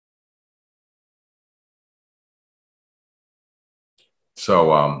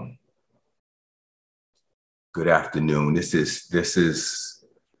So, good afternoon. This is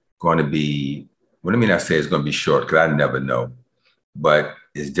going to be, what I mean, I say it's going to be short because I never know, but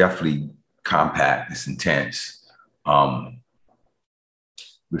it's definitely compact. It's intense. Um,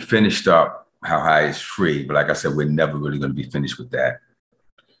 we finished up How High is Free, but like I said, we're never really going to be finished with that.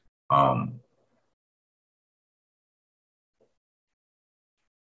 Um,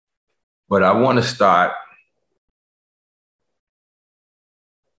 but I want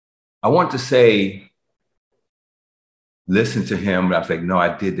to say, listen to him. But I was like, no,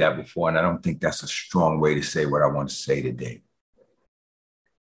 I did that before. And I don't think that's a strong way to say what I want to say today.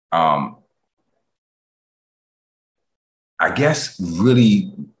 Um, I guess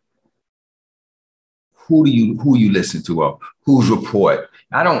really who you listen to or whose report.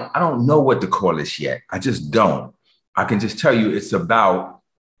 I don't know what to call this yet. I just don't. I can just tell you it's about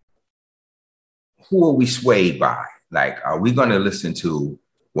who are we swayed by? Like, are we going to listen to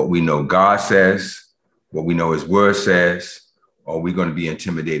what we know God says, what we know his word says, or are we going to be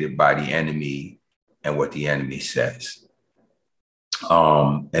intimidated by the enemy and what the enemy says?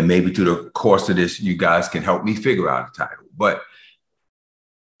 And maybe through the course of this, you guys can help me figure out the title. But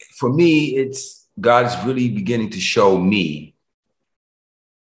for me, it's God's really beginning to show me,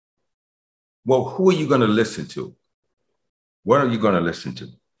 well, who are you going to listen to? What are you going to listen to?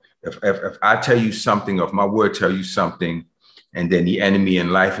 If I tell you something, or if my word tell you something, and then the enemy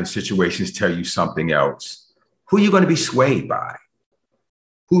in life and situations tell you something else, who are you going to be swayed by?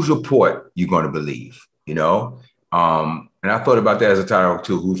 Whose report you going to believe? You know? And I thought about that as a title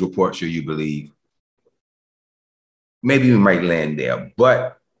too. Whose report should you believe? Maybe we might land there,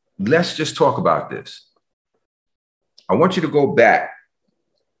 but let's just talk about this. I want you to go back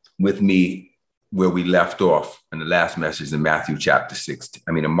with me where we left off in the last message in Matthew chapter 16,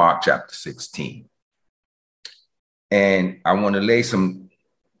 in Mark chapter 16. And I want to lay some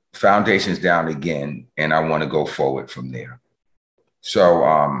foundations down again, and I want to go forward from there.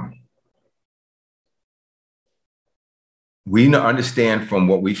 So we understand from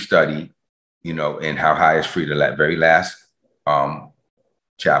what we've studied, in How High is Free, the very last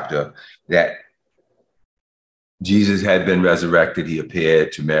chapter, that Jesus had been resurrected. He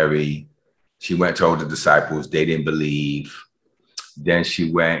appeared to Mary. She went, told the disciples, they didn't believe. Then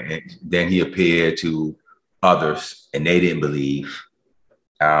she went, and then he appeared to others and they didn't believe.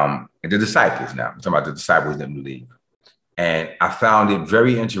 And the disciples now, I'm talking about the disciples didn't believe. And I found it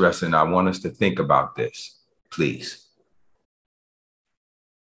very interesting. I want us to think about this, please.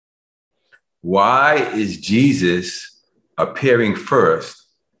 Why is Jesus appearing first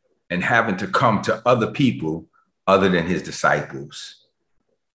and having to come to other people other than his disciples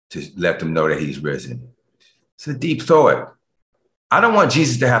to let them know that he's risen? It's a deep thought. I don't want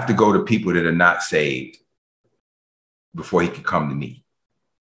Jesus to have to go to people that are not saved before he can come to me.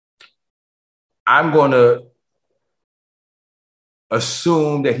 I'm going to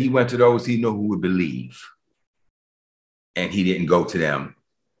assume that he went to those he knew who would believe, and he didn't go to them.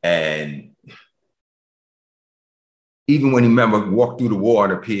 And even when he walked through the wall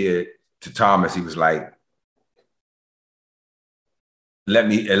and appeared to Thomas, he was like,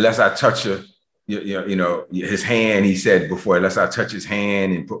 unless I touch his hand, he said before, unless I touch his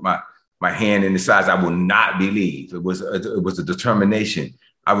hand and put my hand in his sides, I will not believe. It was a determination.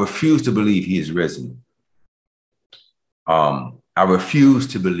 I refuse to believe he is risen. I refuse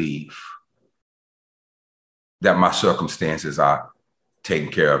to believe that my circumstances are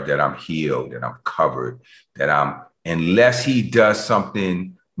taken care of, that I'm healed, that I'm covered, unless he does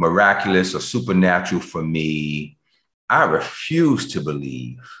something miraculous or supernatural for me, I refuse to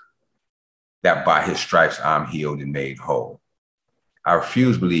believe that by his stripes I'm healed and made whole. I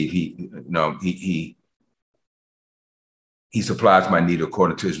refuse to believe he supplies my need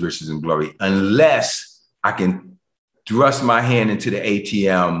according to his riches and glory, unless I can thrust my hand into the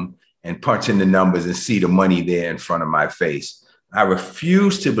ATM and punch in the numbers and see the money there in front of my face. I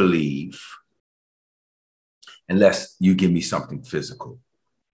refuse to believe unless you give me something physical.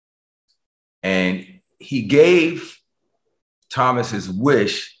 And he gave Thomas his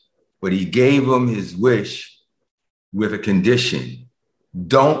wish, but he gave him his wish with a condition.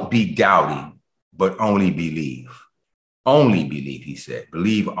 Don't be doubting, but only believe. Only believe, he said.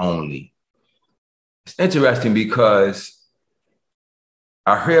 Believe only. It's interesting because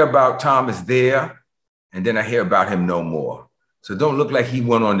I hear about Thomas there, and then I hear about him no more. So don't look like he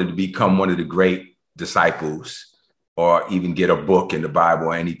went on to become one of the great disciples or even get a book in the Bible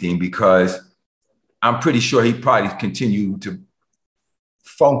or anything, because I'm pretty sure he probably continued to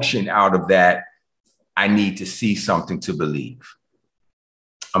function out of that. I need to see something to believe.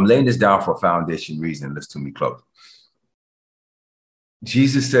 I'm laying this down for a foundation reason. Listen to me close.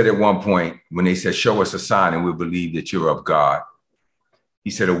 Jesus said at one point when they said, show us a sign and we'll believe that you're of God. He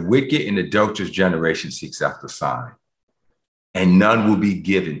said, a wicked and adulterous generation seeks after a sign, and none will be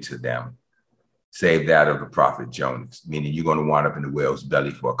given to them save that of the prophet Jonas, meaning you're going to wind up in the whale's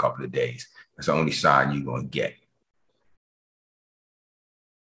belly for a couple of days. That's the only sign you're going to get.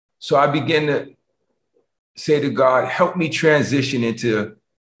 So I began to say to God, help me transition into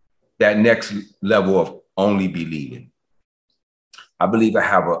that next level of only believing. I believe I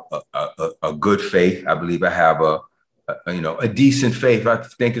have a good faith. I believe I have a decent faith. I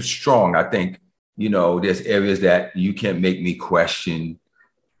think it's strong. I think, there's areas that you can't make me question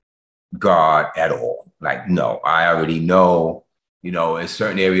God at all. Like, no, I already know, in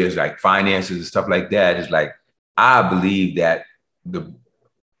certain areas like finances and stuff like that, it's like, I believe that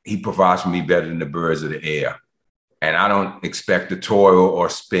he provides for me better than the birds of the air. And I don't expect to toil or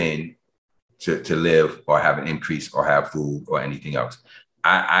spend to live or have an increase or have food or anything else.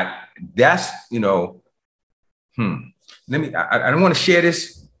 That's, I don't want to share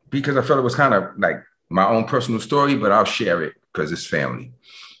this because I felt it was kind of like my own personal story, but I'll share it because it's family.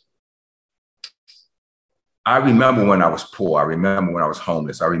 I remember when I was poor. I remember when I was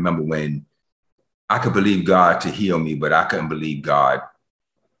homeless. I remember when I could believe God to heal me, but I couldn't believe God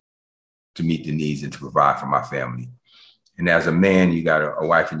to meet the needs and to provide for my family. And as a man, you got a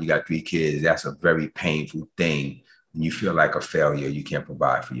wife and you got 3 kids. That's a very painful thing. And you feel like a failure. You can't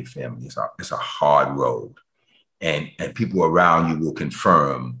provide for your family. It's a hard road. And people around you will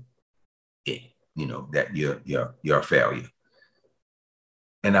confirm it, that you're a failure.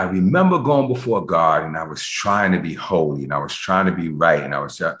 And I remember going before God and I was trying to be holy and I was trying to be right. And I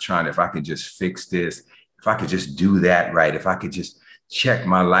was trying, if I could just fix this, if I could just do that right, if I could just check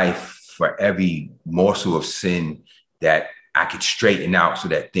my life for every morsel of sin that I could straighten out so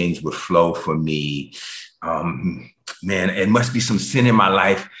that things would flow for me. Man, it must be some sin in my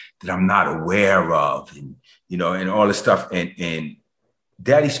life that I'm not aware of, and all this stuff. And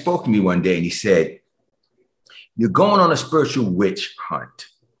Daddy spoke to me one day and he said, you're going on a spiritual witch hunt.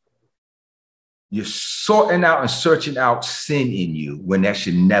 You're sorting out and searching out sin in you when that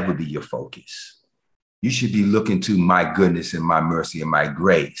should never be your focus. You should be looking to my goodness and my mercy and my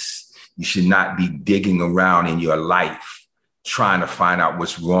grace. You should not be digging around in your life trying to find out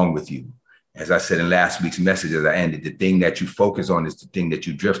what's wrong with you. As I said in last week's message, as I ended, the thing that you focus on is the thing that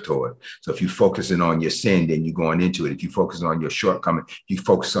you drift toward. So if you're focusing on your sin, then you're going into it. If you focus on your shortcoming, you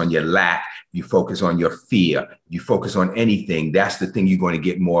focus on your lack, you focus on your fear, you focus on anything, that's the thing you're going to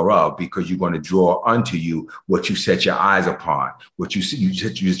get more of because you're going to draw unto you what you set your eyes upon, what you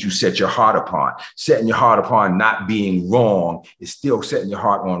set your heart upon. Setting your heart upon not being wrong is still setting your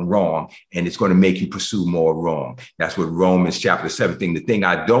heart on wrong, and it's going to make you pursue more wrong. That's what Romans chapter 7 thing. The thing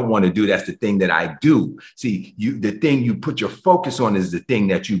I don't want to do, that's the thing that I do. See, the thing you put your focus on is the thing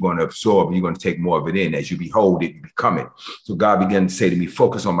that you're going to absorb, and you're going to take more of it in. As you behold it, you become it. So God began to say to me,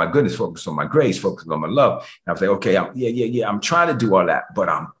 focus on my goodness, focus on my grace, focus on my love. And I was like, okay, I'm trying to do all that, but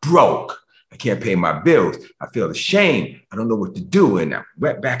I'm broke. I can't pay my bills. I feel ashamed. I don't know what to do. And I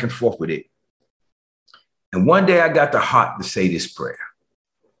went back and forth with it. And one day I got the heart to say this prayer.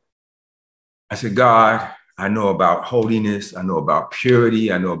 I said, God, I know about holiness. I know about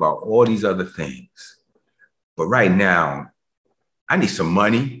purity. I know about all these other things. But right now, I need some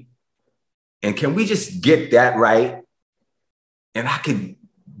money. And can we just get that right? And I can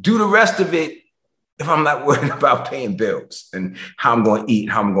do the rest of it if I'm not worried about paying bills and how I'm going to eat,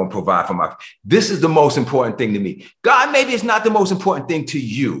 how I'm going to provide for my. This is the most important thing to me. God, maybe it's not the most important thing to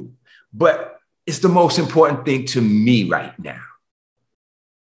you, but it's the most important thing to me right now.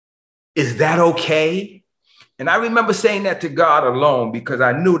 Is that okay? And I remember saying that to God alone because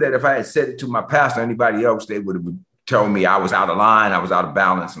I knew that if I had said it to my pastor or anybody else, they would have told me I was out of line, I was out of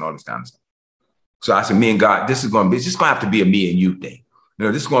balance and all this kind of stuff. So I said, me and God, it's just going to have to be a me and you thing.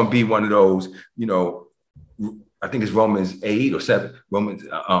 This is going to be one of those, I think it's Romans 8 or 7. Romans,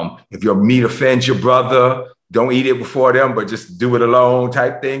 if your meat offends your brother, don't eat it before them, but just do it alone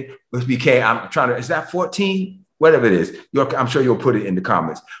type thing. I'm trying to, is that 14? Whatever it is. I'm sure you'll put it in the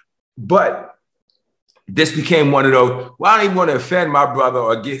comments. But this became one of those, well, I don't even want to offend my brother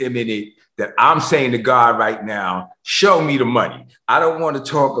or get him in it, that I'm saying to God right now, show me the money. I don't want to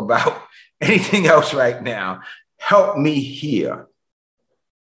talk about anything else right now. Help me here.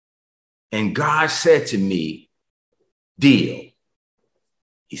 And God said to me, deal.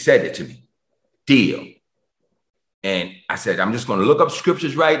 He said it to me, deal. And I said, I'm just going to look up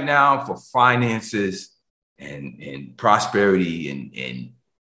scriptures right now for finances and prosperity.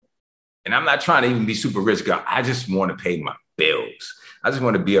 And I'm not trying to even be super rich, God. I just want to pay my bills. I just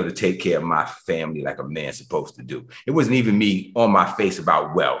want to be able to take care of my family like a man's supposed to do. It wasn't even me on my face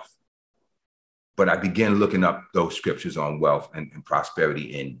about wealth, but I began looking up those scriptures on wealth and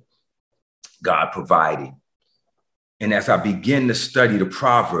prosperity and God providing. And as I began to study the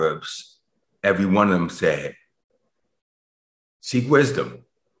Proverbs, every one of them said, seek wisdom.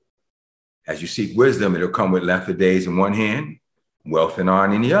 As you seek wisdom, it'll come with length of days in one hand, wealth and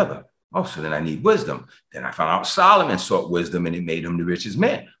honor in the other. Oh, so then I need wisdom. Then I found out Solomon sought wisdom and it made him the richest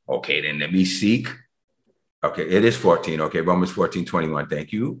man. Okay, then let me seek. Okay, it is 14. Okay, Romans 14:21.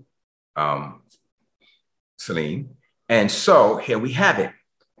 Thank you, Celine. And so here we have it.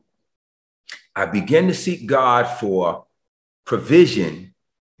 I began to seek God for provision.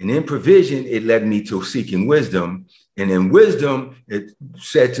 And in provision, it led me to seeking wisdom. And in wisdom, it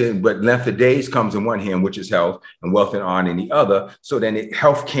said to, but length of days comes in one hand, which is health, and wealth and honor in the other. So then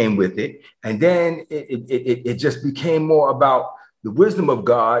health came with it. And then it just became more about the wisdom of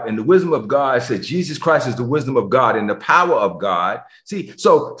God. And the wisdom of God said Jesus Christ is the wisdom of God and the power of God. See,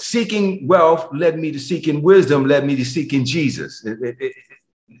 so seeking wealth led me to seeking wisdom, led me to seeking Jesus.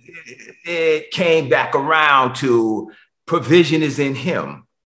 It came back around to provision is in him.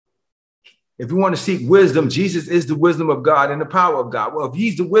 If you want to seek wisdom, Jesus is the wisdom of God and the power of God. Well, if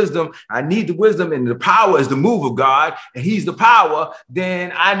he's the wisdom, I need the wisdom, and the power is the move of God, and he's the power,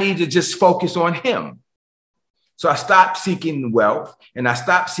 then I need to just focus on him. So I stopped seeking the wealth, and I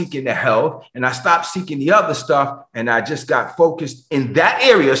stopped seeking the health, and I stopped seeking the other stuff, and I just got focused in that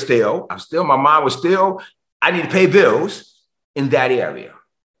area still. My mind was still, I need to pay bills in that area.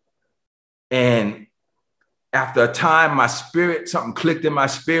 And after a time, something clicked in my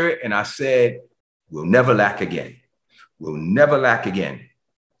spirit, and I said, we'll never lack again. We'll never lack again.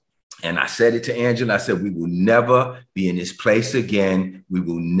 And I said it to Angela. I said, we will never be in this place again. We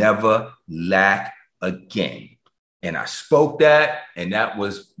will never lack again. And I spoke that, and that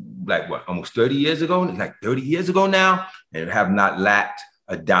was like, almost 30 years ago? Like 30 years ago now, and have not lacked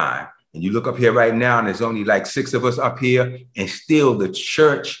a dime. And you look up here right now, and there's only like 6 of us up here, and still the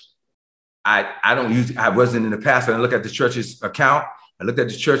church, I wasn't in the past. I didn't look at the church's account. I looked at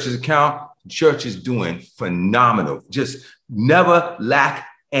the church's account. The church is doing phenomenal. Just never lack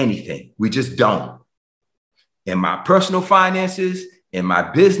anything. We just don't. In my personal finances, in my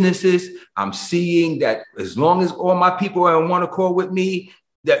businesses, I'm seeing that as long as all my people are on one accord with me,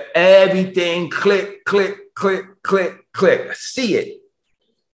 that everything click, click, click, click, click. I see it.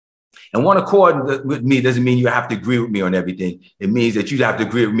 And one accord with me doesn't mean you have to agree with me on everything. It means that you have to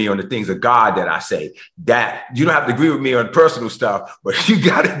agree with me on the things of God that I say. That you don't have to agree with me on personal stuff, but you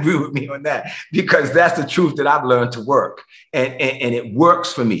got to agree with me on that, because that's the truth that I've learned to work. And it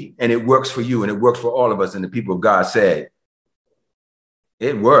works for me, and it works for you, and it works for all of us. And the people of God said,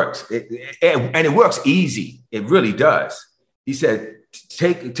 it works. And it works easy. It really does. He said,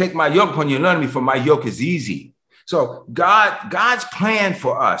 take my yoke upon you and learn me, for my yoke is easy. So God's plan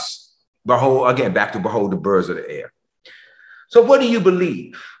for us, behold the birds of the air. So what do you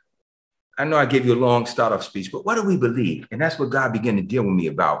believe? I know I gave you a long start-off speech, but what do we believe? And that's what God began to deal with me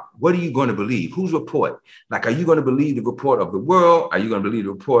about. What are you going to believe? Whose report? Like, are you going to believe the report of the world? Are you going to believe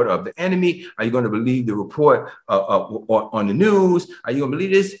the report of the enemy? Are you going to believe the report on the news? Are you going to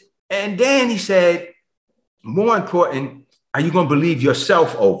believe this? And then he said, more important, are you going to believe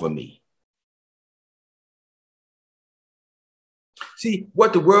yourself over me? See,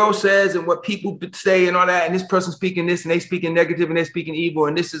 what the world says and what people say and all that, and this person speaking this and they speaking negative and they speaking evil,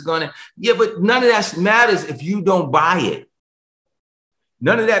 and this is but none of that matters if you don't buy it.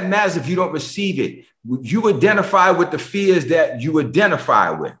 None of that matters if you don't receive it. You identify with the fears that you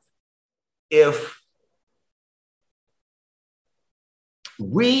identify with.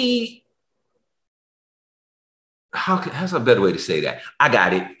 How's a better way to say that? I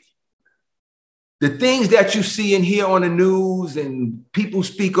got it. The things that you see and hear on the news and people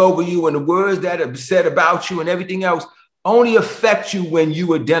speak over you and the words that are said about you and everything else only affect you when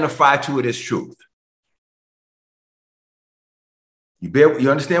you identify to it as truth. You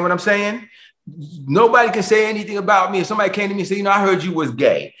understand what I'm saying? Nobody can say anything about me. If somebody came to me and said, I heard you was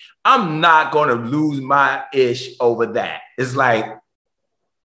gay, I'm not going to lose my ish over that. It's like,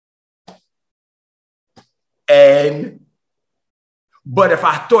 but if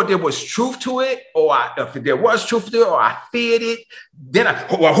I thought there was truth to it, if there was truth to it, or I feared it, then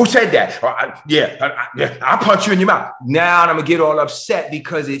who said that? I'll punch you in your mouth. Now I'm going to get all upset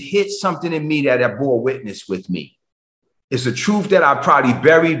because it hit something in me that bore witness with me. It's a truth that I probably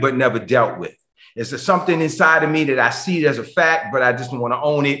buried but never dealt with. It's something inside of me that I see as a fact, but I just don't want to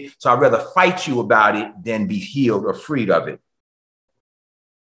own it. So I'd rather fight you about it than be healed or freed of it.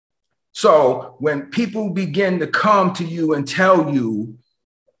 So when people begin to come to you and tell you,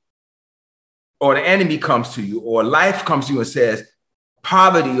 or the enemy comes to you, or life comes to you and says,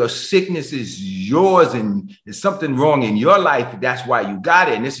 poverty or sickness is yours and there's something wrong in your life, that's why you got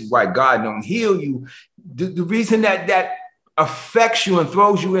it, and this is why God don't heal you. The reason that affects you and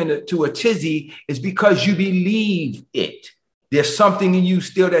throws you into a tizzy is because you believe it. There's something in you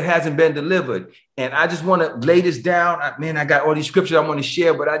still that hasn't been delivered. And I just want to lay this down. Man, I got all these scriptures I want to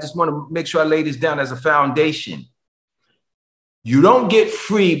share, but I just want to make sure I lay this down as a foundation. You don't get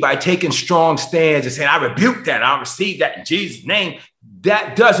free by taking strong stands and saying, I rebuke that, I receive that in Jesus' name.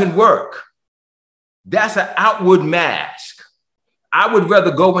 That doesn't work. That's an outward mask. I would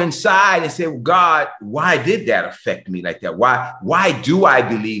rather go inside and say, well, God, why did that affect me like that? Why do I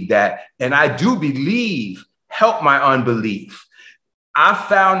believe that? And I do believe, help my unbelief. I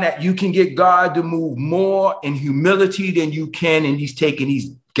found that you can get God to move more in humility than you can in taking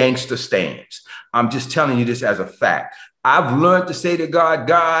these gangster stands. I'm just telling you this as a fact. I've learned to say to God,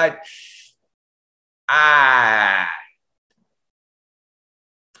 God,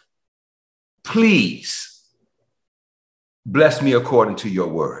 please bless me according to your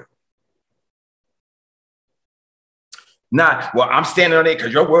word. Not, well, I'm standing on it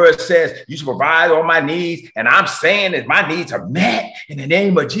because your word says you should provide all my needs. And I'm saying that my needs are met in the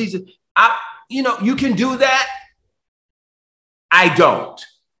name of Jesus. You can do that. I don't.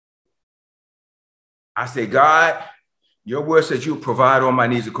 I say, God, your word says you'll provide all my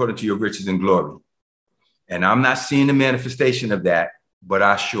needs according to your riches and glory. And I'm not seeing the manifestation of that, but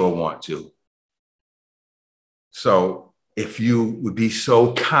I sure want to. So if you would be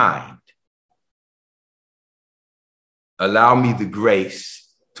so kind, allow me the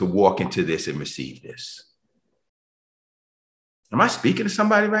grace to walk into this and receive this. Am I speaking to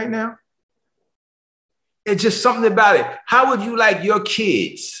somebody right now? It's just something about it. How would you like your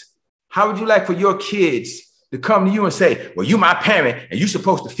kids? How would you like for your kids to come to you and say, well, you my parent and you're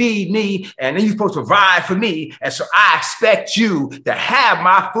supposed to feed me and then you're supposed to provide for me. And so I expect you to have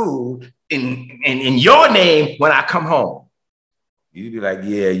my food in your name when I come home. You'd be like,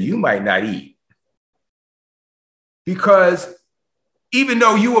 yeah, you might not eat. Because even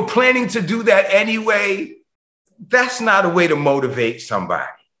though you were planning to do that anyway, that's not a way to motivate somebody.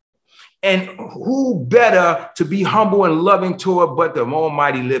 And who better to be humble and loving toward but the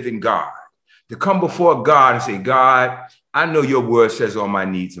almighty living God? To come before God and say, God, I know your word says all my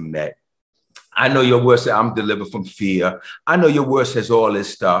needs are met. I know your word says I'm delivered from fear. I know your word says all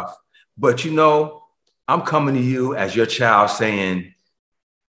this stuff. But I'm coming to you as your child saying,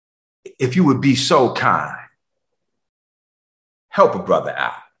 if you would be so kind, help a brother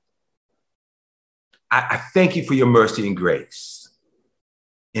out. I thank you for your mercy and grace.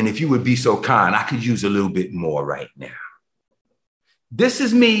 And if you would be so kind, I could use a little bit more right now. This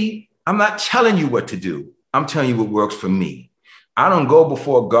is me. I'm not telling you what to do. I'm telling you what works for me. I don't go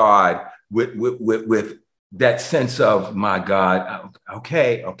before God with that sense of, my God,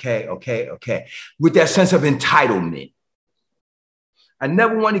 okay. With that sense of entitlement. I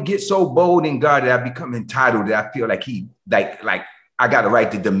never want to get so bold in God that I become entitled that I feel like like I got a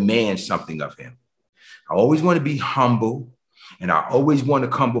right to demand something of him. I always want to be humble, and I always want to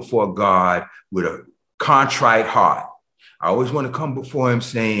come before God with a contrite heart. I always want to come before him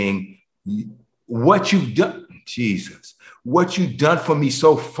saying, what you've done, Jesus, what you've done for me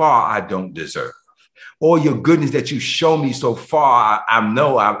so far, I don't deserve. All your goodness that you show me so far, I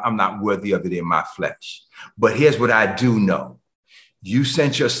know I'm not worthy of it in my flesh. But here's what I do know. You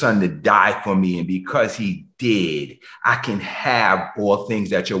sent your son to die for me, and because he did, I can have all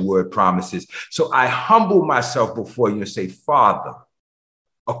things that your word promises. So I humble myself before you and say, Father,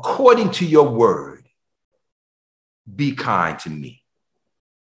 according to your word, be kind to me.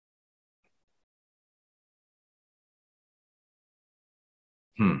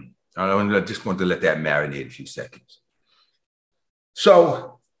 I just want to let that marinate a few seconds.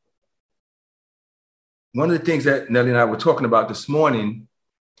 So one of the things that Nellie and I were talking about this morning,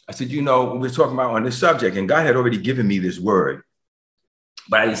 I said, we were talking about on this subject, and God had already given me this word,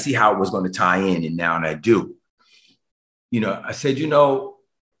 but I didn't see how it was going to tie in, and now I do. I said,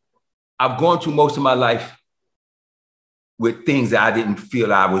 I've gone through most of my life with things that I didn't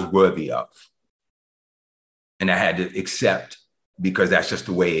feel I was worthy of. And I had to accept because that's just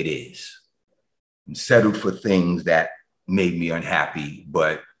the way it is. I'm settled for things that made me unhappy,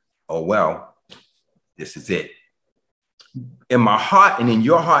 but oh well, this is it. In my heart and in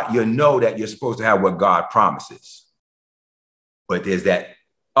your heart, you know that you're supposed to have what God promises. But there's that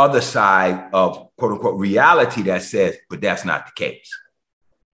other side of quote unquote reality that says, but that's not the case.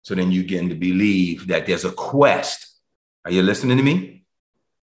 So then you begin to believe that there's a quest. Are you listening to me?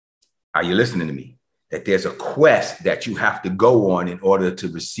 Are you listening to me? That there's a quest that you have to go on in order to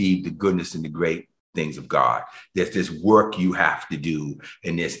receive the goodness and the great things of God. There's this work you have to do,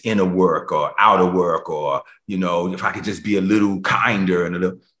 and this inner work or outer work, or, if I could just be a little kinder and a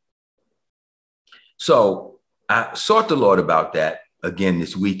little. So I sought the Lord about that again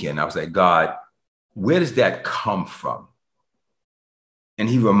this weekend. I was like, God, where does that come from? And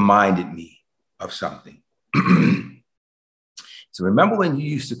he reminded me of something. So remember when you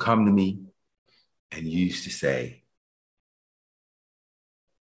used to come to me and you used to say,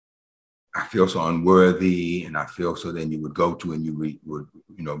 I feel so unworthy, and I feel so, then you would go to and you would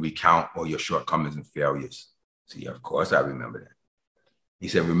recount all your shortcomings and failures. See, of course I remember that. He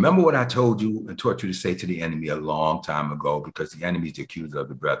said, remember what I told you and taught you to say to the enemy a long time ago, because the enemy is the accuser of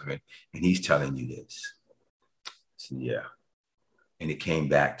the brethren, and he's telling you this. So yeah. And it came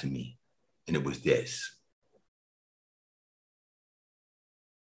back to me, and it was this.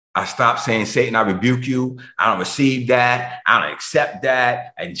 I stopped saying, Satan, I rebuke you. I don't receive that. I don't accept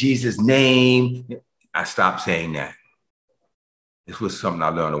that. In Jesus' name, I stopped saying that. This was something I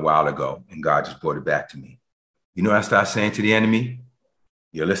learned a while ago, and God just brought it back to me. You know what I started saying to the enemy?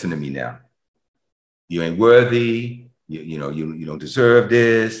 You're listening to me now. You ain't worthy. You don't deserve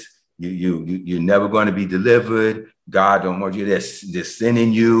this. You're never going to be delivered. God don't want you. There's sin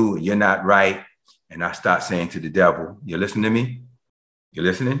in you. You're not right. And I start saying to the devil, you're listening to me? You're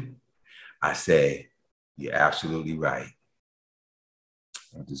listening? I say, you're absolutely right.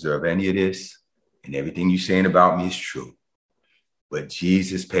 I don't deserve any of this. And everything you're saying about me is true. But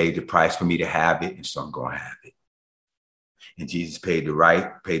Jesus paid the price for me to have it, and so I'm going to have it. And Jesus paid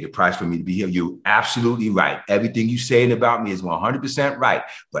the price for me to be here. You're absolutely right. Everything you're saying about me is 100% right.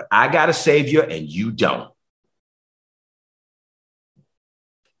 But I got a savior and you don't.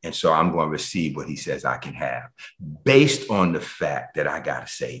 And so I'm going to receive what he says I can have based on the fact that I got a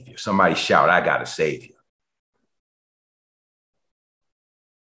savior. Somebody shout, I got a savior.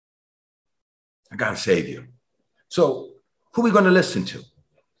 I got a savior. So who are we going to listen to?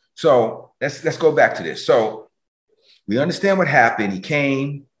 So let's go back to this. So we understand what happened. He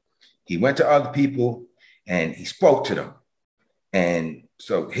came, he went to other people, and he spoke to them. And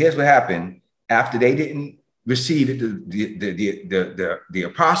so here's what happened. After they didn't receive it, the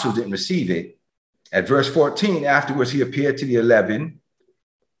apostles didn't receive it. At verse 14, afterwards, he appeared to the 11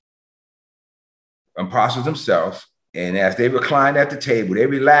 apostles themselves. And as they reclined at the table, they're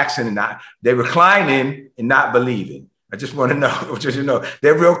reclining and not believing. I just want to know,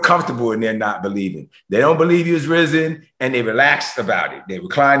 they're real comfortable and they're not believing. They don't believe he was risen, and they relaxed about it. They're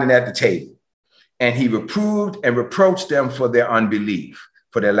reclining at the table. And he reproved and reproached them for their unbelief,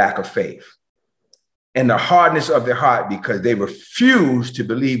 for their lack of faith, and the hardness of their heart, because they refused to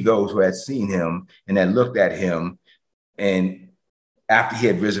believe those who had seen him and had looked at him, and after he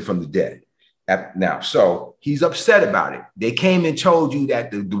had risen from the dead. Now, so he's upset about it. They came and told you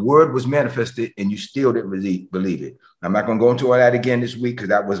that the word was manifested, and you still didn't believe it. I'm not going to go into all that again this week, because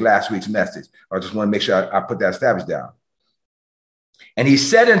that was last week's message. I just want to make sure I put that established down. And he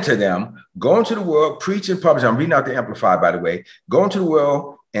said unto them, go into the world, preach and publish. I'm reading out the Amplified, by the way. Go into the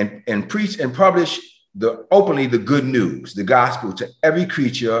world and preach and publish openly the good news, the gospel, to every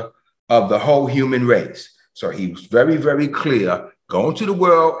creature of the whole human race. So he was very, very clear. Go into the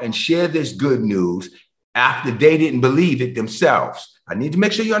world and share this good news after they didn't believe it themselves. I need to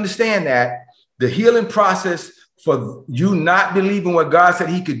make sure you understand that the healing process for you not believing what God said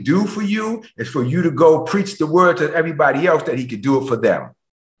he could do for you is for you to go preach the word to everybody else that he could do it for them.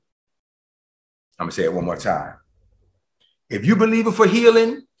 I'm going to say it one more time. If you believe it for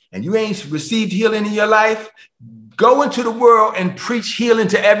healing and you ain't received healing in your life, go into the world and preach healing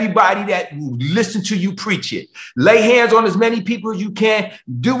to everybody that will listen to you preach it. Lay hands on as many people as you can.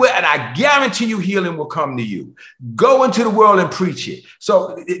 Do it, and I guarantee you healing will come to you. Go into the world and preach it.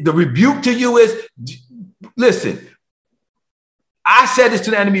 So the rebuke to you is, listen, I said this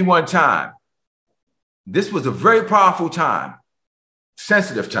to the enemy one time. This was a very powerful time,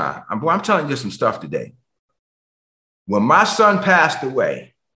 sensitive time. I'm telling you some stuff today. When my son passed away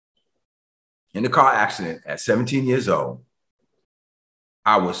in a car accident at 17 years old,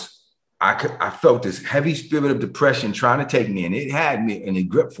 I felt this heavy spirit of depression trying to take me, and it had me in a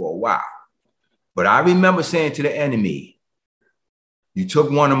grip for a while. But I remember saying to the enemy, you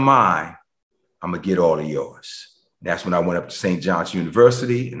took one of mine, I'm going to get all of yours. That's when I went up to St. John's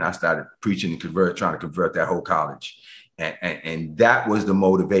University and I started preaching and trying to convert that whole college. And that was the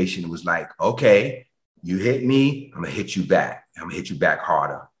motivation. It was like, okay, you hit me, I'm going to hit you back. I'm going to hit you back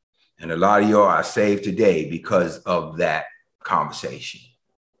harder. And a lot of y'all are saved today because of that conversation.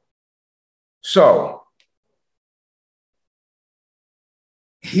 So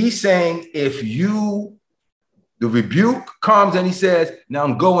He's saying the rebuke comes and he says,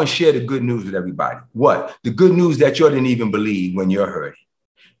 now go and share the good news with everybody. What? The good news that you didn't even believe when you're hurting.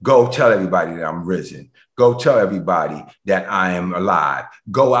 Go tell everybody that I'm risen. Go tell everybody that I am alive.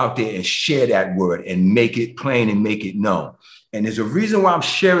 Go out there and share that word and make it plain and make it known. And there's a reason why I'm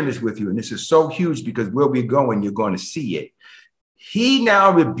sharing this with you. And this is so huge because where we're going, you're going to see it. He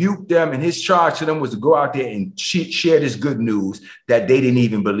now rebuked them, and his charge to them was to go out there and share this good news that they didn't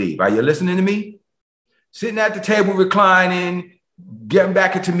even believe. Are you listening to me? Sitting at the table, reclining, getting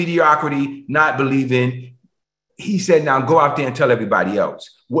back into mediocrity, not believing. He said, now go out there and tell everybody else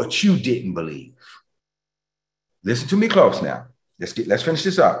what you didn't believe. Listen to me close now. Let's finish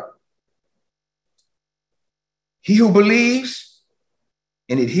this up. He who believes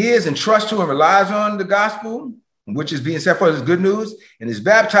and adheres and trusts to and relies on the gospel, which is being set forth as good news, and is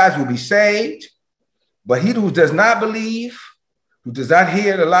baptized will be saved. But he who does not believe, who does not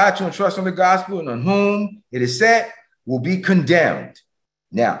hear, rely to, and trust on the gospel, and on whom it is set, will be condemned.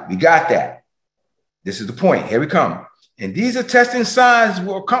 Now, we got that. This is the point. Here we come. And these are testing signs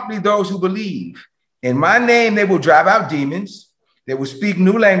will accompany those who believe. In my name, they will drive out demons. They will speak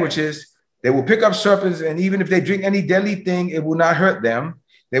new languages. They will pick up serpents. And even if they drink any deadly thing, it will not hurt them.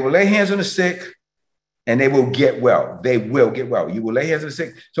 They will lay hands on the sick and they will get well. They will get well. You will lay hands on the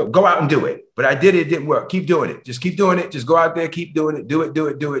sick. So go out and do it. But I did it. It didn't work. Keep doing it. Just keep doing it. Just go out there. Keep doing it. Do it. Do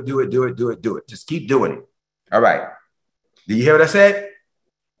it. Do it. Do it. Do it. Do it. Do it. Just keep doing it. All right. Do you hear what I said?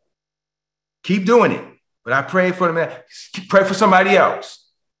 Keep doing it. But I pray for them. Pray for somebody else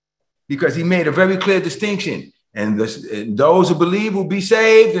because he made a very clear distinction. And those who believe will be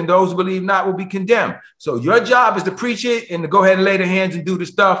saved, and those who believe not will be condemned. So your job is to preach it and to go ahead and lay their hands and do the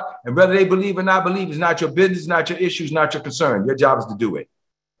stuff. And whether they believe or not believe is not your business, not your issues, not your concern. Your job is to do it.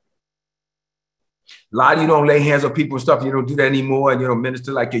 A lot of you don't lay hands on people and stuff. You don't do that anymore, and you don't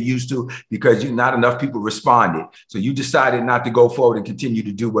minister like you used to because not enough people responded. So you decided not to go forward and continue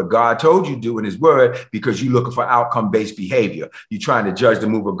to do what God told you to do in his word because you're looking for outcome-based behavior. You're trying to judge the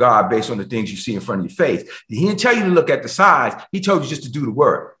move of God based on the things you see in front of your face. He didn't tell you to look at the signs. He told you just to do the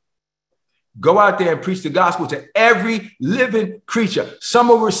word. Go out there and preach the gospel to every living creature. Some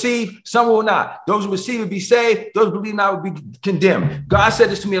will receive, some will not. Those who receive will be saved. Those who believe not will be condemned. God said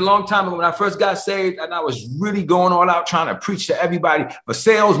this to me a long time ago when I first got saved, and I was really going all out trying to preach to everybody. But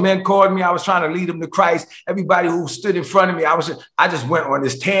salesmen called me. I was trying to lead them to Christ. Everybody who stood in front of me, I just went on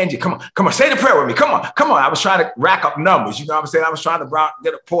this tangent. Come on, say the prayer with me. Come on. I was trying to rack up numbers. You know what I'm saying? I was trying to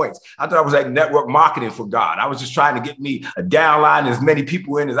get points. I thought I was like network marketing for God. I was just trying to get me a downline, as many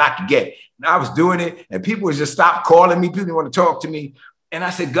people in as I could get. I was doing it and people would just stop calling me. People didn't want to talk to me. And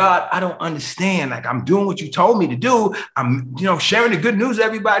I said, God, I don't understand. Like, I'm doing what you told me to do. I'm, sharing the good news to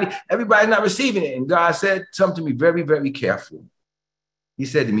everybody. Everybody's not receiving it. And God said something to me very, very careful. He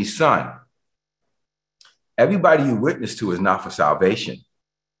said to me, son, everybody you witness to is not for salvation.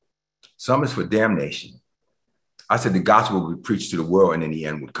 Some is for damnation. I said the gospel would be preached to the world and in the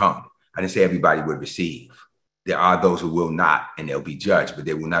end would come. I didn't say everybody would receive. There are those who will not, and they'll be judged, but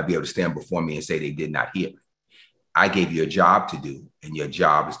they will not be able to stand before me and say they did not hear me. I gave you a job to do, and your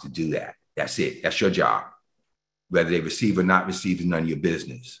job is to do that. That's it. That's your job. Whether they receive or not receive is none of your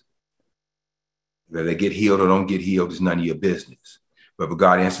business. Whether they get healed or don't get healed is none of your business. Whether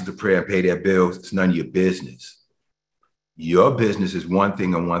God answers the prayer and pay their bills, it's none of your business. Your business is one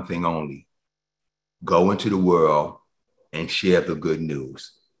thing and one thing only. Go into the world and share the good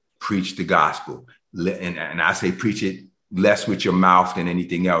news. Preach the gospel. And I say preach it less with your mouth than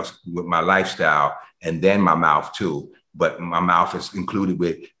anything else, with my lifestyle, and then my mouth too. But my mouth is included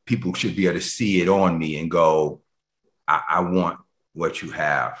with people should be able to see it on me and go, I want what you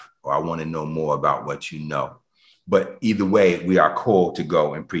have, or I want to know more about what you know. But either way, we are called to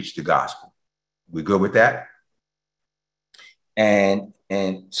go and preach the gospel. We good with that? And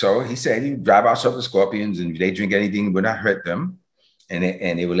so he said, you drive out serpents, scorpions, and if they drink anything, it will not hurt them.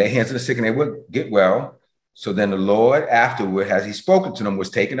 And they would lay hands on the sick and they would get well. So then the Lord afterward, as he spoken to them, was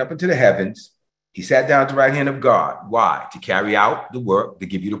taken up into the heavens. He sat down at the right hand of God. Why? To carry out the work, to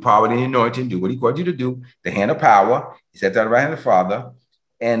give you the power and the anointing, do what he called you to do, the hand of power. He sat down at the right hand of the Father.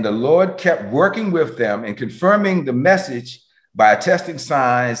 And the Lord kept working with them and confirming the message by attesting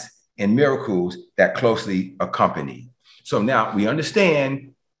signs and miracles that closely accompanied. So now we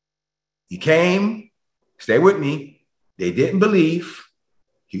understand he came, stay with me. They didn't believe.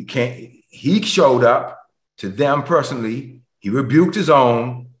 He showed up to them personally. He rebuked his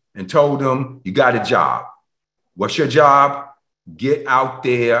own and told them, you got a job. What's your job? Get out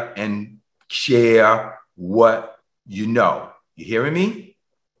there and share what you know. You hearing me?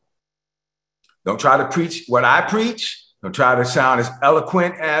 Don't try to preach what I preach. Don't try to sound as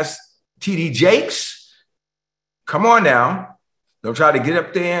eloquent as T.D. Jakes. Come on now. Don't try to get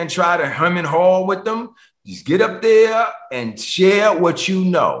up there and try to hum and haw with them. Just get up there and share what you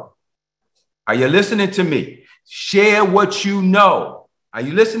know. Are you listening to me? Share what you know. Are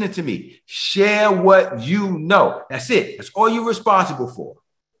you listening to me? Share what you know. That's it. That's all you're responsible for.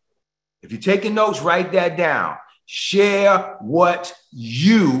 If you're taking notes, write that down. Share what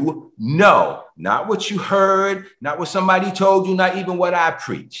you know, not what you heard, not what somebody told you, not even what I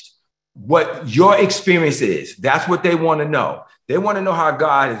preached. What your experience is. That's what they want to know. They want to know how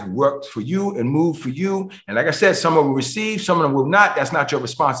God has worked for you and moved for you. And like I said, some of them will receive, some of them will not. That's not your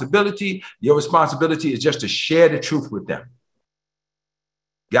responsibility. Your responsibility is just to share the truth with them.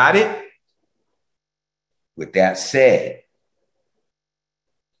 Got it? With that said,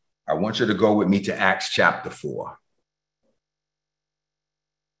 I want you to go with me to Acts chapter 4.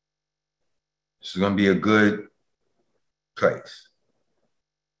 This is going to be a good place.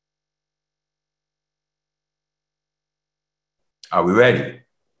 Are we ready?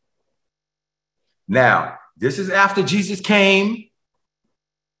 Now, this is after Jesus came,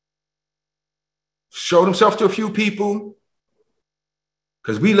 showed himself to a few people,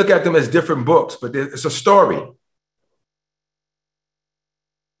 because we look at them as different books, but it's a story.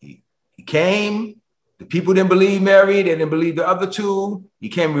 He came, the people didn't believe Mary, they didn't believe the other two. He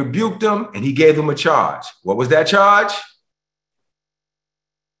came, rebuked them, and he gave them a charge. What was that charge?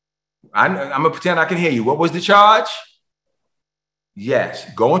 I'm going to pretend I can hear you. What was the charge? Yes,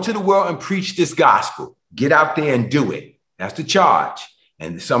 go into the world and preach this gospel. Get out there and do it. That's the charge.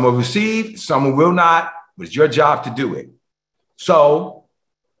 And some will receive, some will not, but it's your job to do it. So,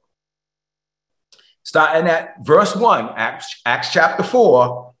 starting at verse 1, Acts chapter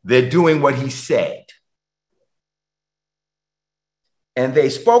 4, they're doing what he said. And they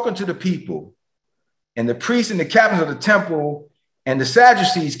spoke unto the people, and the priests and the captains of the temple and the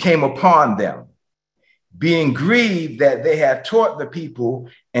Sadducees came upon them, being grieved that they had taught the people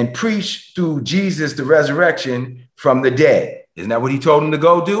and preached through Jesus the resurrection from the dead. Isn't that what he told them to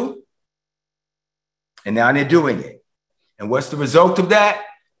go do? And now they're doing it. And what's the result of that?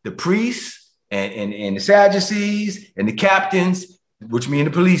 The priests and the Sadducees and the captains, which mean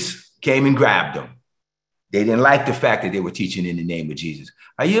the police, came and grabbed them. They didn't like the fact that they were teaching in the name of Jesus.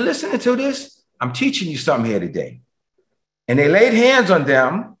 Are you listening to this? I'm teaching you something here today. And they laid hands on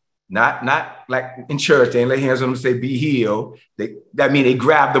them. Not like in church, they didn't lay hands on them and say, be healed. That means they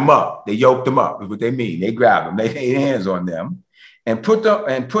grabbed them up. They yoked them up is what they mean. They grabbed them, they laid hands on them and put them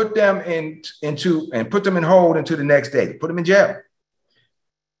in hold until the next day. They put them in jail.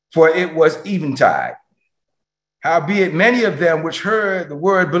 For it was eventide. Howbeit many of them which heard the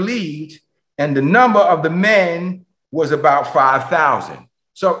word believed, and the number of the men was about 5,000.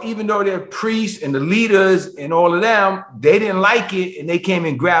 So even though they're priests and the leaders and all of them, they didn't like it and they came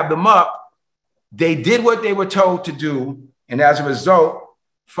and grabbed them up. They did what they were told to do. And as a result,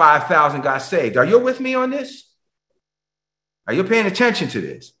 5,000 got saved. Are you with me on this? Are you paying attention to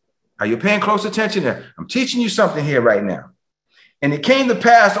this? Are you paying close attention there? I'm teaching you something here right now. And it came to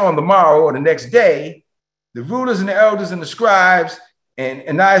pass on the morrow or the next day, the rulers and the elders and the scribes and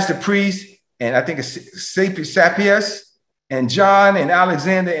Ananias the priest, and I think it's Sapias, and John and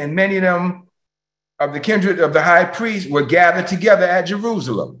Alexander and many of them of the kindred of the high priest were gathered together at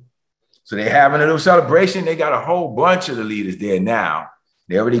Jerusalem. So they're having a little celebration. They got a whole bunch of the leaders there now.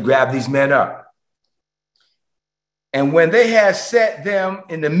 They already grabbed these men up. And when they had set them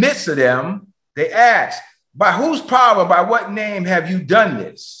in the midst of them, they asked, by whose power, by what name have you done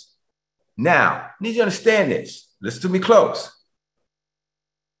this? Now, I need you to understand this. Listen to me close.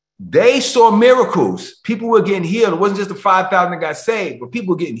 They saw miracles. People were getting healed. It wasn't just the 5,000 that got saved, but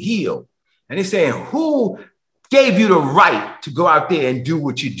people were getting healed. And they're saying, who gave you the right to go out there and do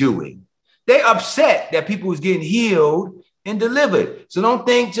what you're doing? They're upset that people was getting healed and delivered. So don't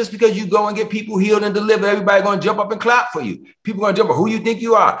think just because you go and get people healed and delivered, everybody going to jump up and clap for you. People going to jump up. Who you think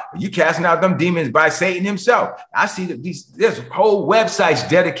you are? You casting out them demons by Satan himself. I see that there's whole websites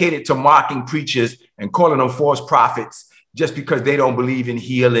dedicated to mocking preachers and calling them false prophets, just because they don't believe in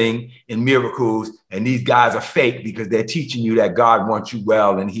healing and miracles. And these guys are fake because they're teaching you that God wants you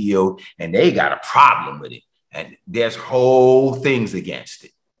well and healed. And they got a problem with it. And there's whole things against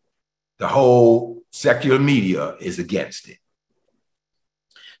it. The whole secular media is against it.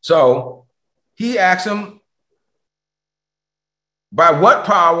 So he asked him, by what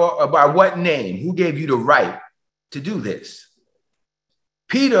power or by what name? Who gave you the right to do this?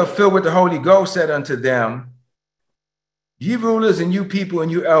 Peter, filled with the Holy Ghost, said unto them, ye rulers and you people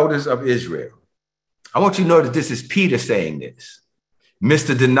and you elders of Israel. I want you to know that this is Peter saying this.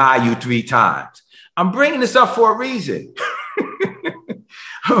 Mr. Deny you 3 times. I'm bringing this up for a reason.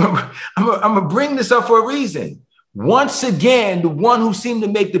 I'm going to bring this up for a reason. Once again, the one who seemed to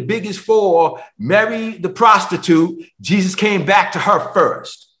make the biggest fall, Mary the prostitute, Jesus came back to her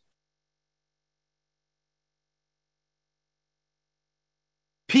first.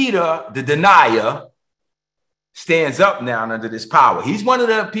 Peter, the denier, stands up now under this power. He's one of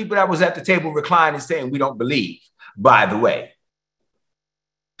the people that was at the table reclining saying, we don't believe, by the way.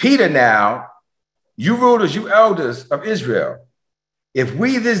 Peter now, you rulers, you elders of Israel, if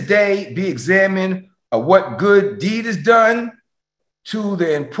we this day be examined of what good deed is done to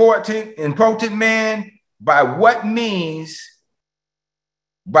the impotent man, by what means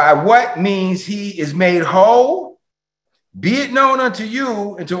he is made whole, be it known unto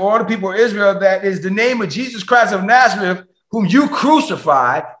you and to all the people of Israel that is the name of Jesus Christ of Nazareth, whom you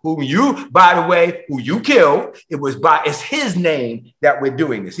crucified, who you killed. It's his name that we're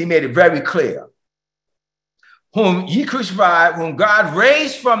doing this. He made it very clear. Whom ye crucified, whom God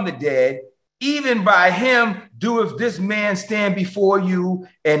raised from the dead, even by him doeth this man stand before you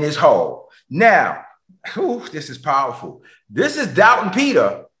and is whole. Now, this is powerful. This is doubting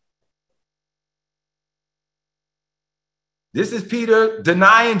Peter. This is Peter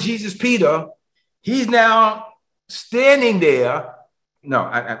denying Jesus. Peter, he's now standing there. No,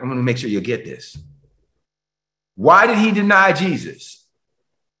 I'm going to make sure you get this. Why did he deny Jesus?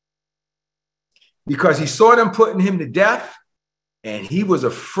 Because he saw them putting him to death, and he was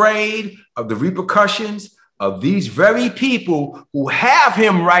afraid of the repercussions of these very people who have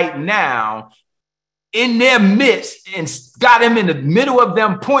him right now in their midst and got him in the middle of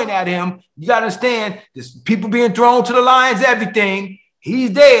them, pointing at him. You got to understand, there's people being thrown to the lions, everything.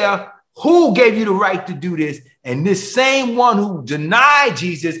 He's there. Who gave you the right to do this? And this same one who denied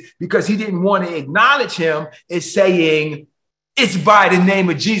Jesus because he didn't want to acknowledge him is saying, it's by the name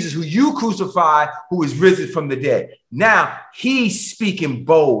of Jesus, who you crucified, who is risen from the dead. Now he's speaking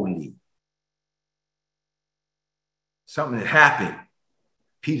boldly. Something that happened.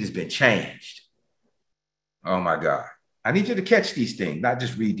 Peter's been changed. Oh my God. I need you to catch these things, not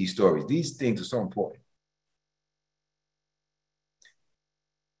just read these stories. These things are so important.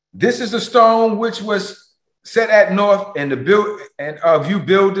 This is the stone which was set at north and of you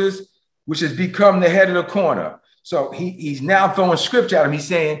builders, which has become the head of the corner. So he's now throwing scripture at him. He's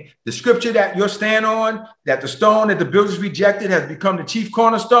saying the scripture that you're standing on, that the stone that the builders rejected has become the chief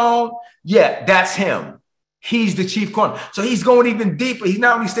cornerstone. Yeah, that's him. He's the chief corner. So he's going even deeper. He's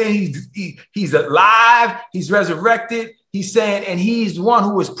not only saying he's alive, he's resurrected. He's saying, and he's the one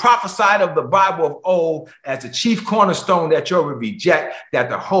who was prophesied of the Bible of old as the chief cornerstone that you'll reject, that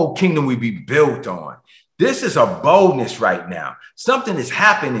the whole kingdom will be built on. This is a boldness right now. Something is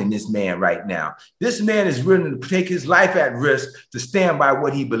happening in this man right now. This man is willing to take his life at risk to stand by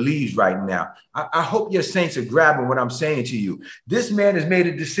what he believes right now. I hope your saints are grabbing what I'm saying to you. This man has made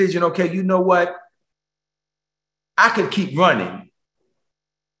a decision. Okay, you know what? I could keep running,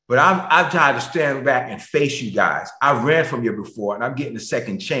 but I've tried to stand back and face you guys. I ran from you before, and I'm getting a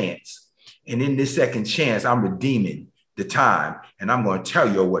second chance. And in this second chance, I'm redeeming the time, and I'm going to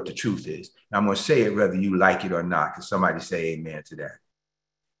tell you what the truth is. And I'm going to say it whether you like it or not, because somebody say amen to that.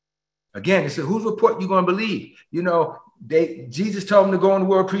 Again, it said, whose report you going to believe? You know, Jesus told them to go in the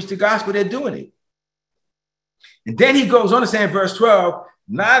world, preach the gospel. They're doing it. And then he goes on to say in verse 12,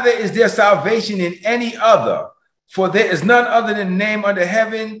 neither is there salvation in any other, for there is none other than the name under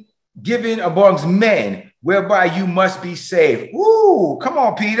heaven given amongst men, whereby you must be saved. Ooh, come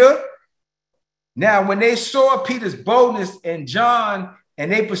on, Peter. Now, when they saw Peter's boldness and John,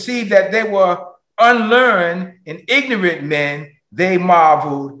 and they perceived that they were unlearned and ignorant men, they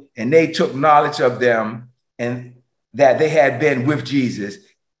marveled, and they took knowledge of them, and that they had been with Jesus.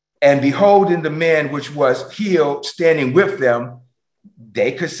 And beholding the man which was healed standing with them,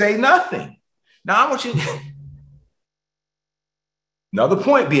 they could say nothing. Now, I want you to... Another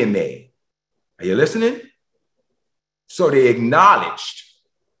point being made. Are you listening? So they acknowledged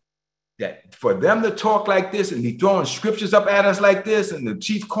that for them to talk like this and be throwing scriptures up at us like this and the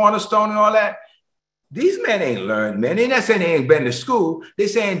chief cornerstone and all that, these men ain't learned, man. They're not saying they ain't been to school. They're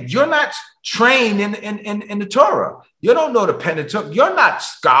saying you're not trained in the Torah. You don't know the Pentateuch. You're not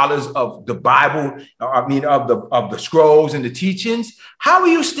scholars of the Bible, of the scrolls and the teachings. How are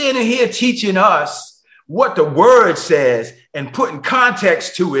you standing here teaching us what the word says and putting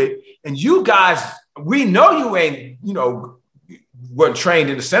context to it? And you guys, we know you ain't, weren't trained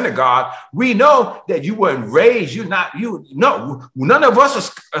in the synagogue. We know that you weren't raised. None of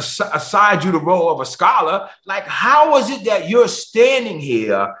us assigned you the role of a scholar. Like, how is it that you're standing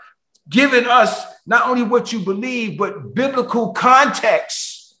here giving us not only what you believe, but biblical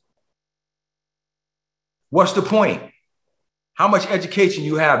context? What's the point? How much education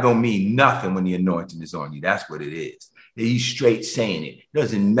you have don't mean nothing when the anointing is on you. That's what it is. He's straight saying it.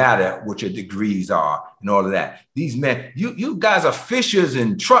 Doesn't matter what your degrees are and all of that. These men, you guys are fishers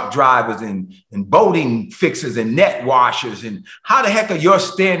and truck drivers and boating fixers and net washers. And how the heck are you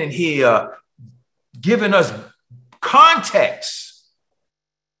standing here giving us context?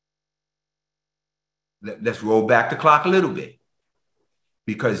 Let's roll back the clock a little bit.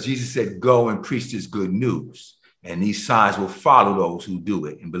 Because Jesus said, go and preach this good news. And these signs will follow those who do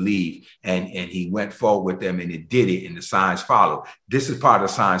it and believe. And he went forward with them and it did it, and the signs follow. This is part of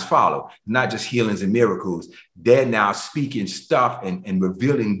the signs follow, not just healings and miracles. They're now speaking stuff and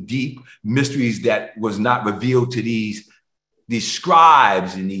revealing deep mysteries that was not revealed to these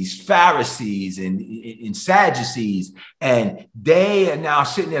scribes and these Pharisees and Sadducees. And they are now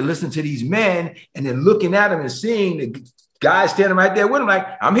sitting there listening to these men and then looking at them and seeing the guy standing right there with him, like,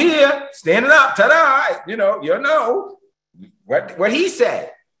 I'm here, standing up, ta-da, you know what he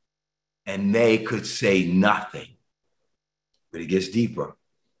said. And they could say nothing. But it gets deeper.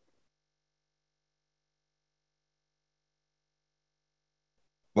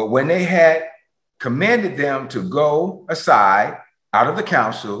 But when they had commanded them to go aside out of the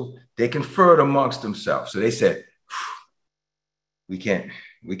council, they conferred amongst themselves. So they said, we can't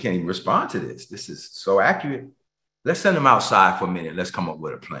even respond to this. This is so accurate. Let's send them outside for a minute. Let's come up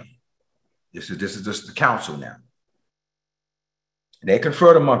with a plan. This is just the council now. They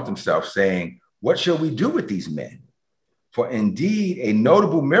conferred amongst themselves, saying, what shall we do with these men? For indeed, a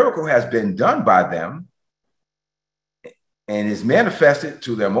notable miracle has been done by them and is manifested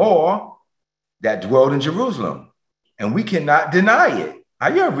to them all that dwelled in Jerusalem. And we cannot deny it.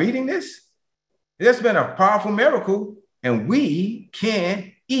 Are you reading this? There's been a powerful miracle and we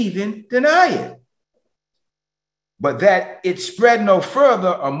can't even deny it. But that it spread no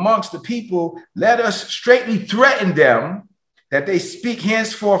further amongst the people, let us straightly threaten them that they speak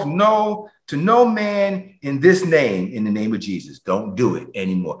henceforth to no man in this name, in the name of Jesus. Don't do it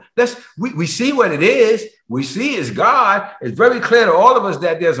anymore. We see what it is. We see it's God. It's very clear to all of us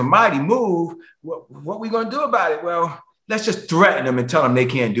that there's a mighty move. What are we going to do about it? Well, let's just threaten them and tell them they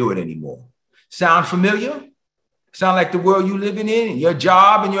can't do it anymore. Sound familiar? Sound like the world you living in and your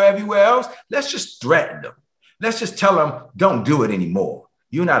job and your everywhere else? Let's just threaten them. Let's just tell them, don't do it anymore.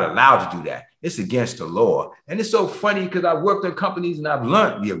 You're not allowed to do that. It's against the law. And it's so funny because I've worked in companies and I've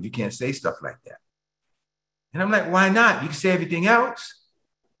learned, you can't say stuff like that. And I'm like, why not? You can say everything else.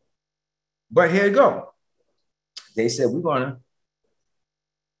 But here you go. They said, we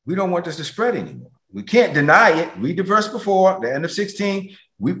don't want this to spread anymore. We can't deny it. Read the verse before, the end of 16.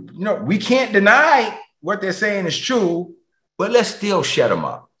 We can't deny what they're saying is true, but let's still shut them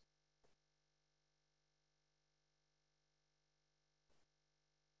up.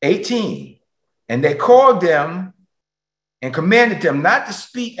 18, and they called them and commanded them not to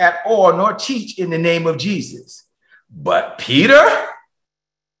speak at all nor teach in the name of Jesus. But Peter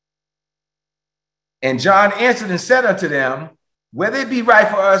and John answered and said unto them, whether it be right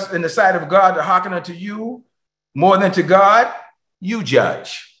for us in the sight of God to hearken unto you more than to God, you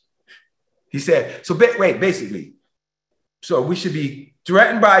judge. He said, so basically, so we should be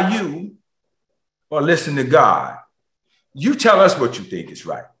threatened by you or listen to God. You tell us what you think is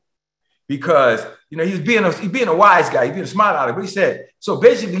right. Because, he's being a wise guy, he's being a smart aleck. But he said, so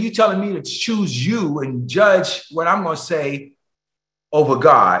basically you telling me to choose you and judge what I'm going to say over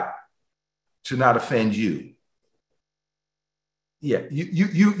God to not offend you. Yeah,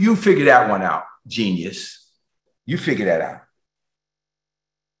 you figure that one out, genius. You figure that out.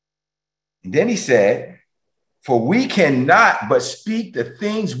 And then he said, for we cannot but speak the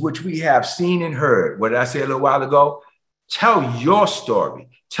things which we have seen and heard. What did I say a little while ago? Tell your story.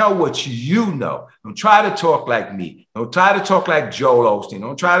 Tell what you know. Don't try to talk like me. Don't try to talk like Joel Osteen.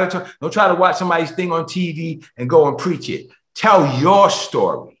 Don't try to watch somebody's thing on TV and go and preach it. Tell your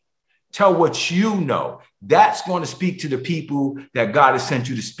story. Tell what you know. That's going to speak to the people that God has sent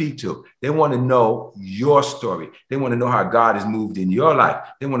you to speak to. They want to know your story. They want to know how God has moved in your life.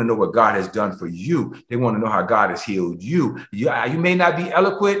 They want to know what God has done for you. They want to know how God has healed you. You may not be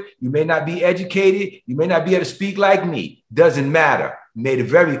eloquent. You may not be educated. You may not be able to speak like me. Doesn't matter. Made it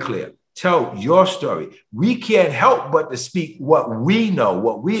very clear. Tell your story. We can't help but to speak what we know,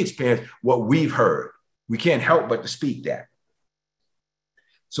 what we experience, what we've heard. We can't help but to speak that.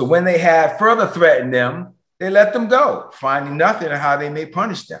 So when they had further threatened them, they let them go, finding nothing of how they may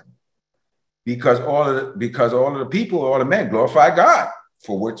punish them. Because all of the people, all the men glorify God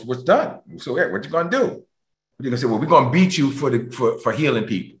for what's done. So what you going to do? You're going to say, well, we're going to beat you for healing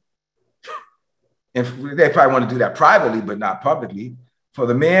people. And they probably want to do that privately, but not publicly. For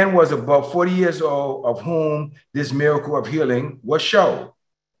the man was about 40 years old, of whom this miracle of healing was shown.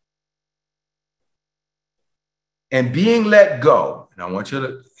 And being let go, and I want you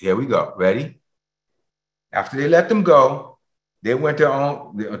to, here we go, ready? After they let them go, they went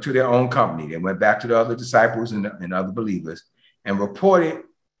to their own company. They went back to the other disciples and other believers and reported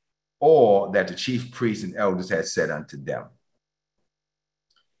all that the chief priests and elders had said unto them.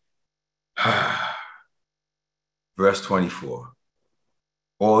 Verse 24,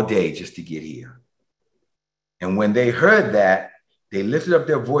 all day just to get here. And when they heard that, they lifted up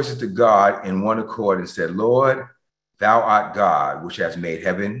their voices to God in one accord and said, Lord, thou art God, which has made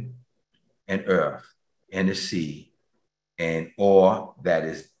heaven and earth and the sea and all that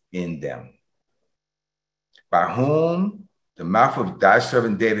is in them, by whom the mouth of thy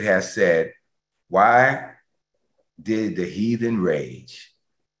servant David has said, why did the heathen rage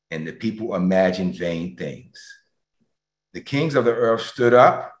and the people imagine vain things? The kings of the earth stood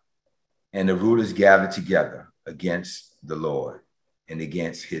up and the rulers gathered together against the Lord and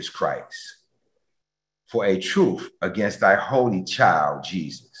against his Christ, for a truth against thy holy child,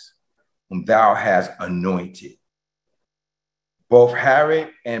 Jesus, whom thou hast anointed. Both Herod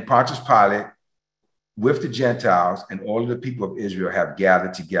and Pontius Pilate with the Gentiles and all of the people of Israel have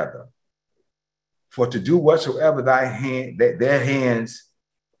gathered together for to do whatsoever their hands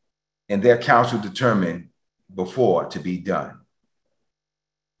and their counsel determined before to be done.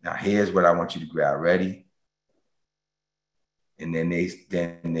 Now here's what I want you to grab. Ready? And then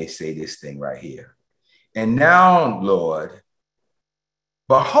they say this thing right here. And now, Lord,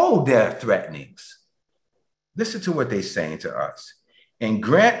 behold their threatenings. Listen to what they're saying to us. And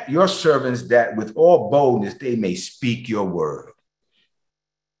grant your servants that with all boldness they may speak your word.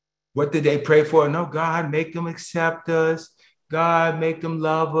 What did they pray for? No, God, make them accept us. God, make them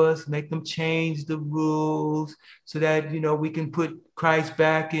love us. Make them change the rules so that, we can put Christ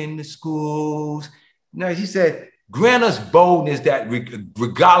back in the schools. No, he said, grant us boldness that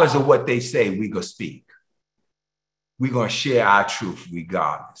regardless of what they say, we go speak. We're going to share our truth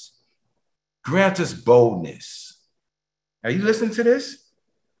regardless. Grant us boldness. Are you listening to this?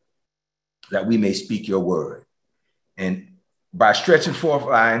 That we may speak your word. And by stretching forth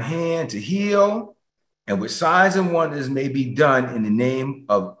thine hand to heal, and with signs and wonders may be done in the name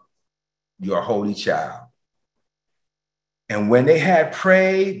of your holy child. And when they had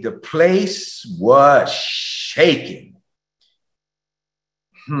prayed, the place was shaken,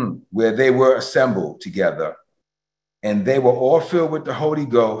 where they were assembled together. And they were all filled with the Holy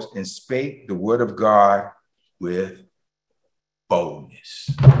Ghost and spake the word of God with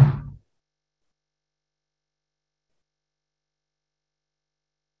boldness.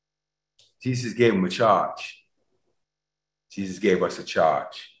 Jesus gave them a charge. Jesus gave us a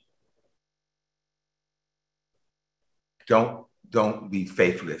charge. Don't be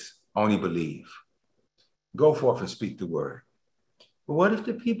faithless. Only believe. Go forth and speak the word. But what if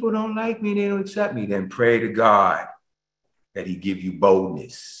the people don't like me? They don't accept me. Then pray to God that he give you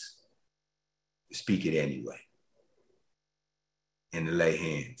boldness to speak it anyway. And to lay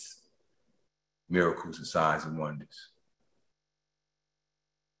hands. Miracles and signs and wonders.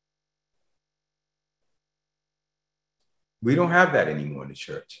 We don't have that anymore in the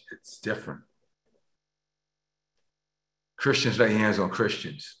church. It's different. Christians lay hands on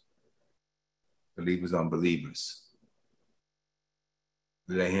Christians. Believers on believers.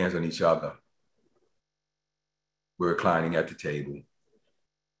 We lay hands on each other. We're reclining at the table.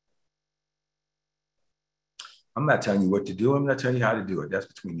 I'm not telling you what to do. I'm not telling you how to do it. That's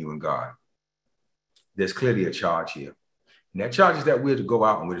between you and God. There's clearly a charge here. And that charge is that we're to go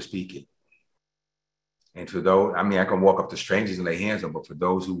out and we're to speak it. And for those, I can walk up to strangers and lay hands on, but for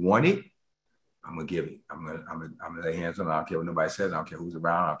those who want it, I'm going to give it. I'm going to lay hands on it. I don't care what nobody says. I don't care who's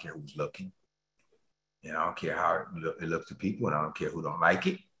around. I don't care who's looking. And I don't care how it looks to people. And I don't care who don't like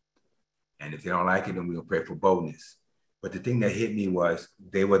it. And if they don't like it, then we're going to pray for boldness. But the thing that hit me was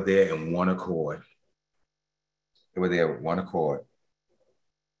they were there in one accord. They were there with one accord.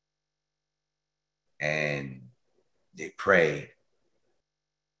 And they prayed.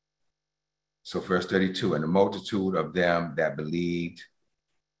 So verse 32, and the multitude of them that believed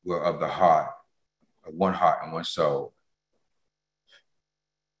were of the heart, of one heart and one soul.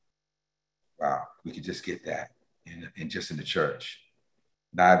 Wow, we could just get that in just in the church.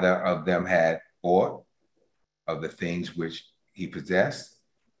 Neither of them had aught of the things which he possessed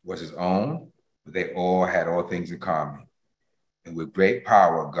was his own, but they all had all things in common. And with great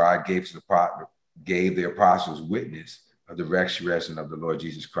power, God gave the apostles witness of the resurrection of the Lord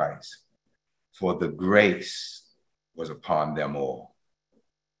Jesus Christ. For the grace was upon them all.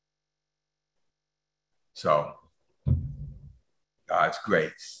 So God's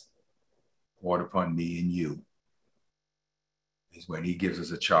grace poured upon me and you is when he gives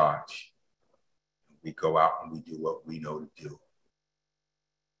us a charge. We go out and we do what we know to do.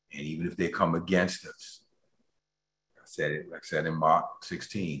 And even if they come against us, like I said in Mark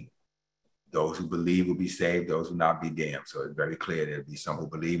 16, those who believe will be saved, those will not be damned. So it's very clear there'll be some who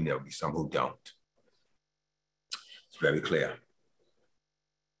believe and there'll be some who don't. It's very clear.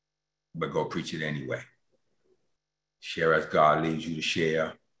 But go preach it anyway. Share as God leads you to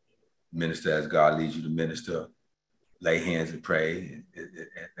share. Minister as God leads you to minister. Lay hands and pray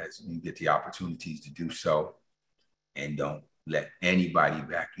as you get the opportunities to do so. And don't let anybody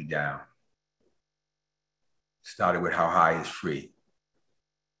back you down. Started with how high is free.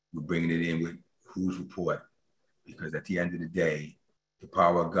 We're bringing it in with whose report, because at the end of the day, the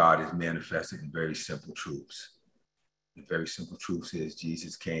power of God is manifested in very simple truths. The very simple truth is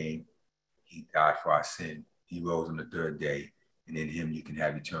Jesus came, he died for our sin, he rose on the third day, and in him you can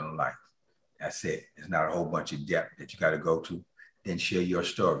have eternal life. That's it. It's not a whole bunch of depth that you got to go to. Then share your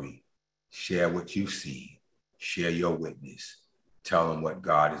story. Share what you've seen. Share your witness. Tell them what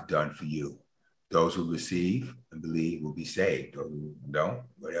God has done for you. Those who receive and believe will be saved. Those who don't,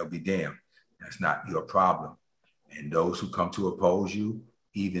 well, they'll be damned. That's not your problem. And those who come to oppose you,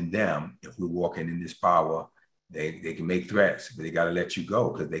 even them, if we're walking in this power, they can make threats, but they got to let you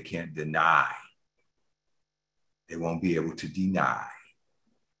go because they can't deny. They won't be able to deny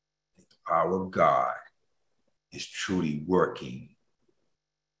that the power of God is truly working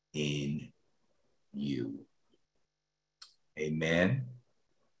in you. Amen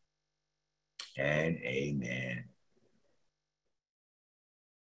and amen.